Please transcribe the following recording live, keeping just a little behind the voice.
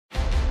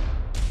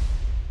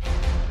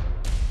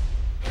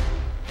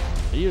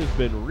He has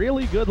been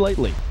really good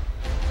lately.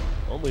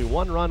 Only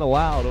 1 run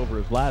allowed over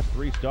his last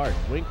 3 starts.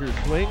 Winker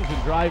swings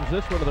and drives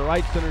this one to the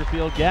right center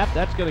field gap.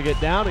 That's going to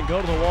get down and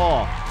go to the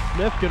wall.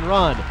 Smith can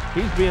run.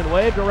 He's being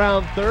waved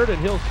around third,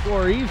 and he'll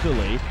score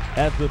easily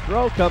as the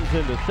throw comes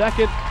into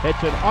second.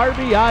 It's an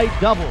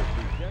RBI double.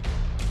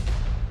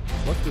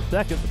 Look to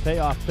second, the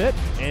payoff pitch,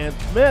 and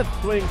Smith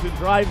swings and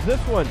drives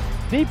this one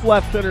deep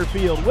left center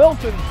field.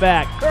 Wilson's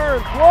back,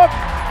 turns, looks,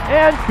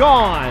 and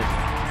gone.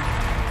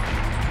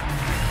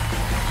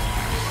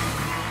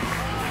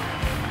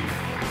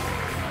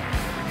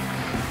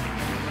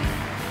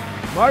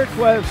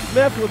 Marquez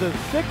Smith with his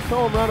 6th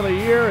home run of the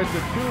year. It's a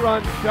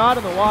 2-run shot,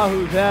 and the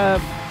Wahoos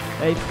have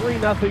a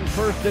 3-0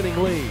 first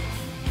inning lead.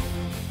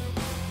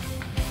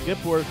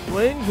 Skipworth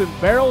swings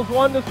and barrels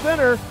one to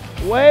center.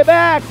 Way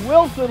back,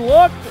 Wilson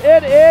looks,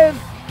 it is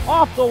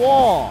off the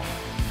wall.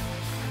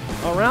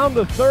 Around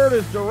the third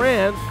is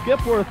Duran.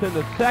 Skipworth in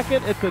the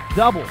second, it's a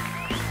double.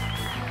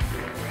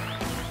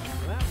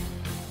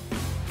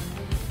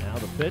 Now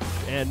the pitch,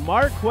 and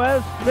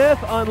Marquez Smith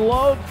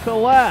unloads to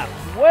left.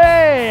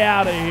 Way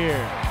out of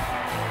here.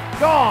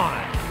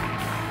 Gone.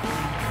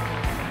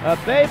 A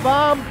bay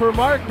bomb for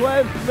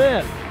Marquez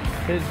Smith.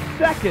 His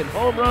 2nd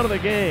home run of the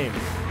game.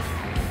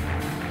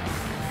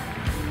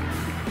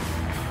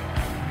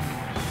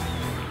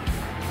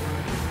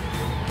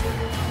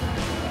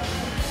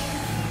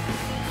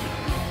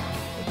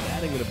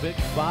 Batting in a big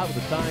spot with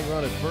a tying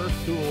run at first,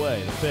 2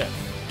 away. The pitch.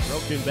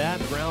 Broken bat,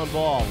 ground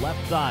ball,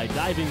 left side.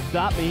 Diving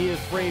stop. Mejia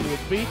Spreen with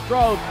feet.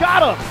 Throws.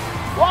 Got him.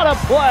 What a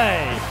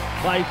play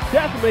by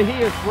Seth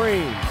Mejia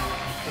Spreen.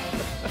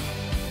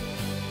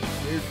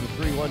 Here's the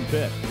 3-1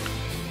 pitch.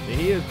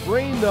 Mejia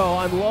Spreen, though,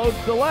 unloads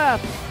to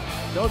left.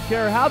 Don't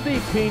care how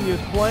deep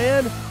Pena's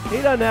playing.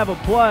 He doesn't have a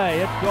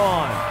play. It's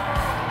gone.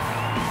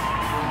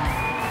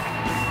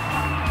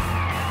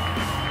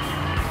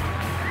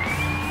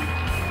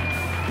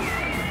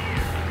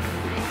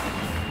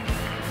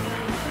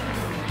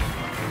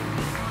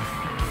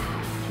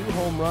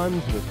 Home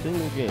runs in a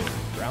single game.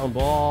 Ground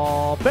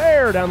ball,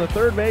 fair down the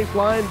third base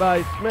line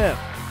by Smith.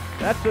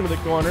 That's into the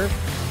corner.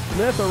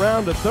 Smith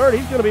around to third.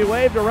 He's going to be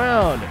waved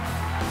around.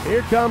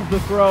 Here comes the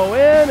throw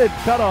in. It's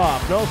cut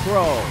off. No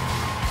throw.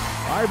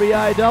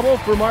 RBI double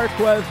for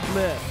Marquez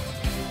Smith.